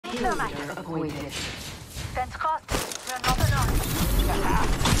Kilometer avoided. Fence crossed. We're not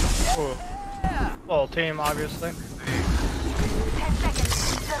alone. Ooh. Full team, obviously. 10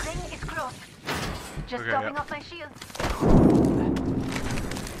 seconds. The ring is close. Just Okay, topping yeah. off my shields.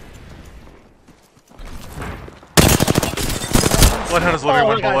 Bloodhound is literally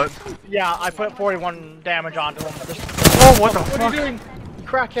one guys. bullet. Yeah, I put 41 damage onto him. Oh, what the What fuck? are you doing? You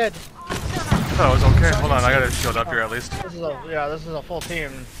crackhead. I thought it was okay. Hold on, I gotta shield up here at least. This is a full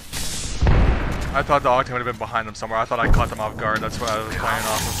team. I thought the Octane would have been behind them somewhere. I thought I caught them off guard. That's what I was playing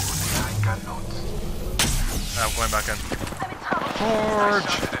off of. I'm going back in.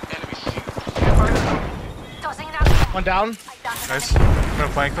 Charge! One down. Nice. I'm gonna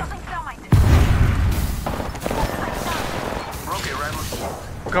flank them.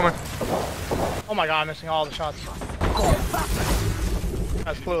 I'm coming. Oh my god, I'm missing all the shots.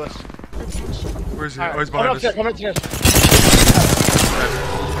 That's clueless. Where is he? Right. Oh, he's behind us. Come up to this.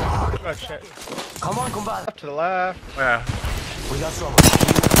 Good shit. Come on, combat. Up to the left. Oh, yeah. We got some.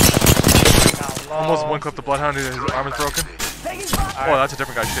 Down low. Almost one clip the Bloodhound. His arm is broken. Oh, that's a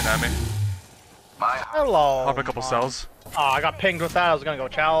different guy shooting at me. Hello. Popped a couple cells. Oh, I got pinged with that. I was gonna go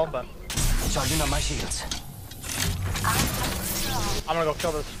chow, but Charging on my shields. I'm gonna go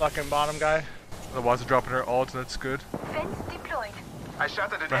kill this fucking bottom guy. The Waz is dropping her ult, and that's good. Fence deployed. I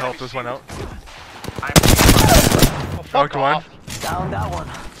shot at an My health just went out. Oh, fuck come on. off. Down that one.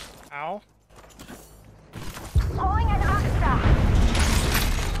 Ow. Throwing an Octane.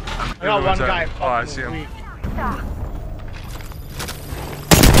 I got one guy. Oh, I see him. Weak.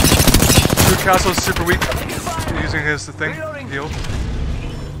 Dude, Castle's super weak. Using his thing. Heal.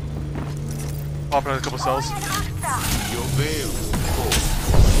 Popping out a couple cells.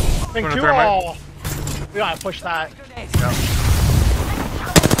 Ping Going to two. thermite. Oh. We gotta push that. Yeah.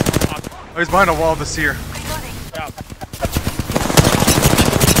 Oh, he's behind a wall of the seer. Yeah.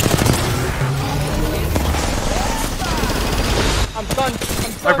 I'm stunned.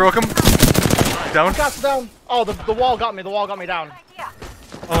 I broke him. Down. Castle down. Oh, the wall got me. The wall got me down.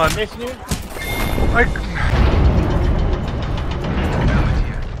 Hold on. Missing you.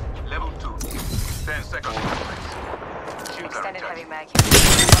 Level 2. 10 seconds. Extended heavy mag.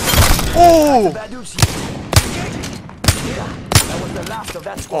 Oh! Bad dude. Yeah. That was the last of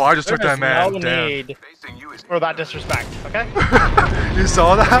that Oh, squad. I just took There's that man. no Damn. need Facing you is for that disrespect. Okay. You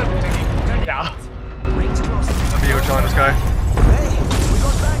saw that? Yeah. Rings close. I'm you telling this guy. Hey, we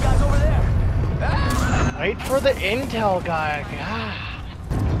got bad guys over there. Wait for the intel guy. God.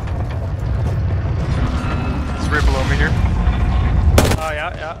 He's right below me here. Oh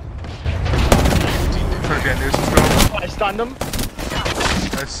yeah, yeah. Trying to be a nuisance to him. I stunned him.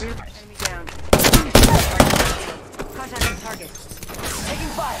 Nice. Enemy down. Contact on target.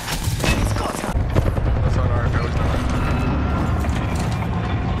 Taking fire. That's not our guy.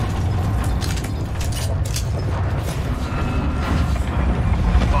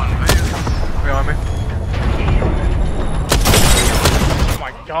 Wait on me. Oh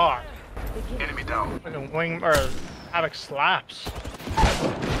my god. enemy down. Fucking wing or havoc slaps. Oh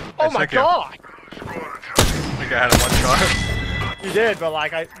Nice, my thank you. god. I think I had him one shot. You did, but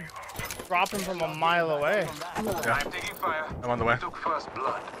like I dropped him from a mile away. Yeah, I'm taking fire. I'm on the way. Took first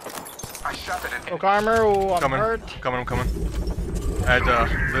blood. I shot at an enemy. Oak armor. Ooh, I'm Coming. hurt. I'm coming. I had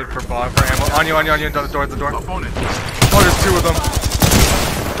loot for bog for ammo. On you, down the door. Opponent. Oh, there's two of them.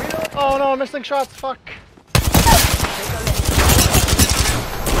 Oh no, I'm missing shots. Fuck.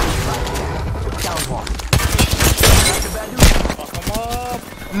 Down one. Fuck him up.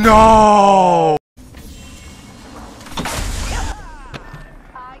 No!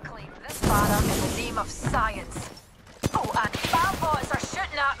 I cleaned this bottom in the name of science. Oh, and bad boys are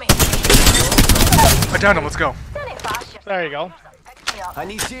shooting at me. I downed him, let's go. There you go. I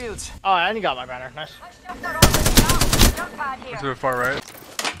need shields. Oh, and you got my banner. Nice. To the far right.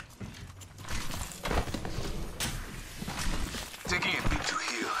 Taking a bit to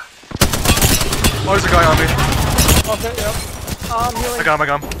heal. Oh, there's a guy on me. Okay, yep. Healing. I got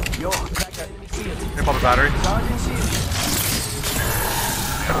him. Yo, crack that enemy shield. They pop a battery. Charging shield.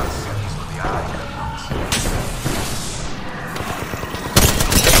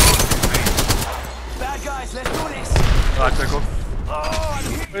 Bad guys, let's do this. Oh, I tickled.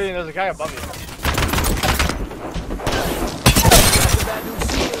 Wait, there's a guy above you. That's a bad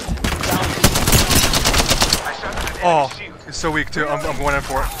dude shield. I shot at an enemy Oh, shield. he's so weak too. I'm going in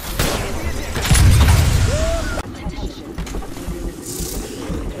for it.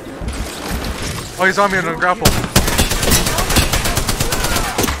 Oh, he's on me in a grapple.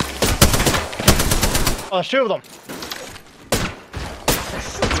 Oh, there's two of them.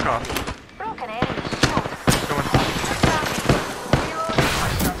 Oh, Broken enemy shield. coming. I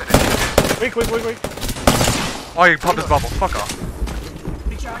shot at an Weak. Oh, you popped his bubble. Fuck off.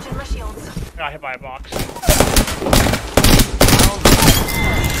 Recharging my shields. Got hit by a box.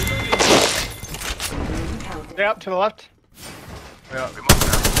 Yep, to the left. Yeah.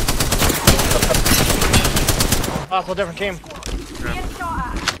 Oh, it's a different team. Being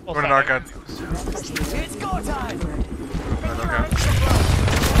shot at. Full We're in an stack. arcade. It's go time. Okay.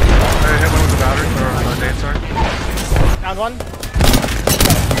 I hit one with the battery, or the date, sorry. Down one.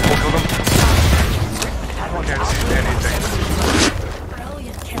 We'll kill them. I can't see anything.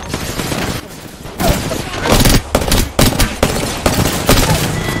 Brilliant kill.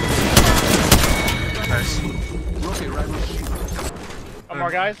 Nice. One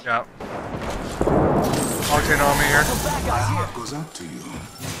more guys. Yeah. Octane on me here. Bad guys here. Goes out to you.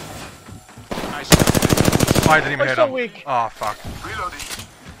 Oh, I didn't even We're hit so him. weak. Oh, fuck. Reloading.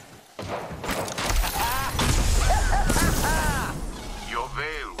 Your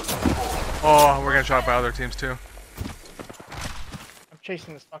veil will fall. Oh, we're getting shot by other teams too. I'm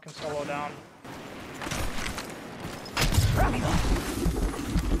chasing this fucking solo down.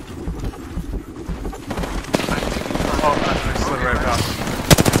 Oh, I slid right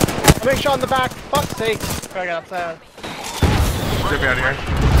past. A big shot in the back. Fuck's sake. I got upset. Get me out of here.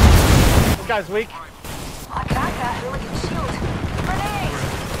 This guy's weak. I got that really good shield. Grenade.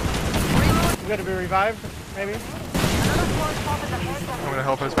 He's gonna be revived, maybe. Another squad popping the heads I'm gonna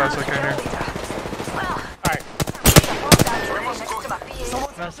help as fast as I can here. Well, Alright, that's really next to my PA.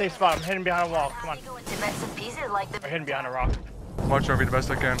 I'm in a safe spot. I'm hidden behind a wall. Come on. Go into bits and pieces like the I'm hidden behind a rock. I'm watching over the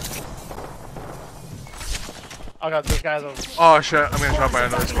best I can. Oh god, this guy's over. Oh shit, I'm getting shot by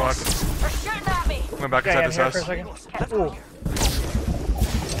another squad. They're shooting at me. I'm going back Okay, inside in this here for a house. second. Ooh.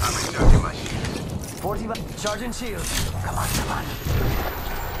 I'm recharging my shield. 40 charging shield. Come on.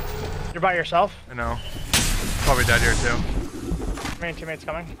 You're by yourself? I know. Probably dead here too. Main teammate's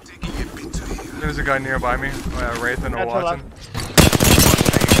coming. Taking a bit to heal. There's a guy nearby me. Oh yeah, Wraithen Yeah, or to the Watson.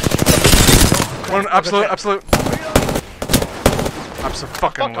 One absolute.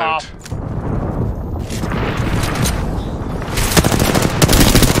 Abso-fucking Fuck off. loot.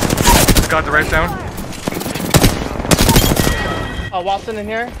 Got the right down. Oh, Watson in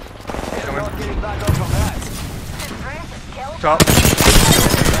here. Coming. Getting back up from that. Top.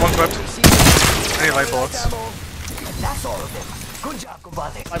 One clipped. I need light bullets. That's all of them. Good job,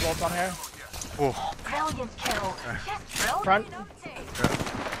 compadre. My bolt's on here. Ooh. Brilliant kill. Just brilliant. Front. Octane.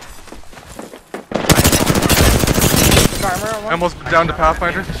 Armor on one. Almost down to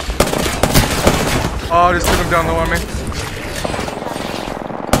Pathfinder. Oh, just took him down low on me.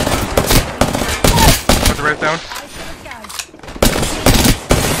 Got the right down.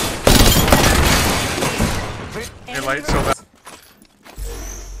 Hey, light, so bad.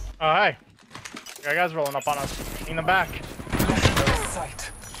 Oh, hey. Got guys rolling up on us. In the back.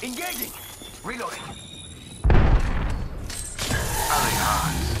 Sight. Engaging. Reloading.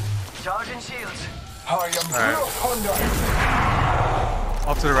 Charging shields. I am Alright. under.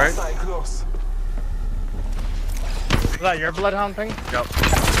 Off to the right. Side close. Is that your bloodhound thing? Yep.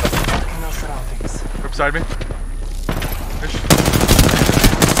 No surroundings. Right beside me. Fish.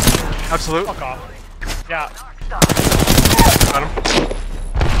 Absolute. Fuck off. Yeah. Got him.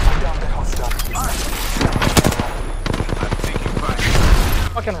 Down the hostile. I'm taking fire.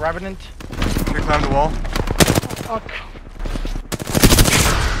 Fucking Revenant. He climbed the wall. Fuck.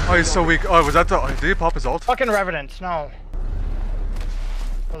 Oh, he's so weak. Oh, was that the... Did he pop his ult? Fucking Revenant. No.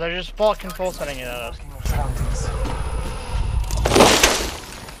 Well, they're just fucking full setting it at us. No surroundings.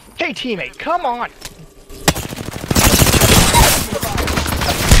 Hey, teammate, come on.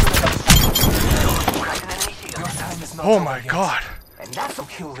 Your time is not Oh over my yet. god. And that's So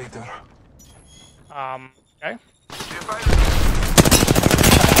kill leader. Okay.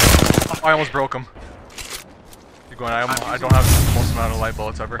 I almost broke him. Keep going. I don't have the most amount of light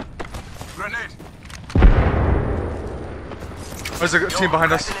bullets ever. Grenade. There's a team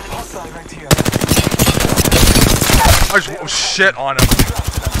behind us. Hostile right here. I just shit on him.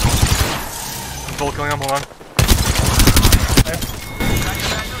 I'm full killing him. Hold on.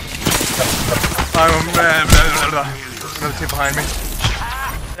 Another team behind me.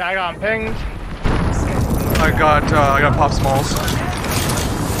 Yeah, I got him pinged. I got pop smalls.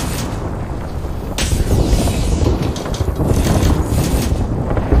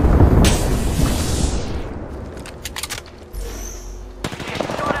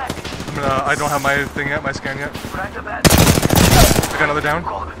 I don't have my thing yet, my scan yet. I got another down.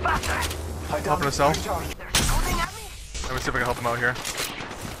 Help in a cell. Let me see if I can help him out here.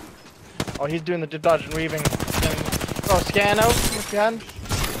 Oh, he's doing the dodge and weaving. Oh, scan out if you had.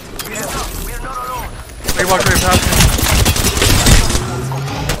 He walked right past me.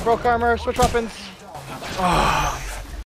 Broke armor, switch weapons.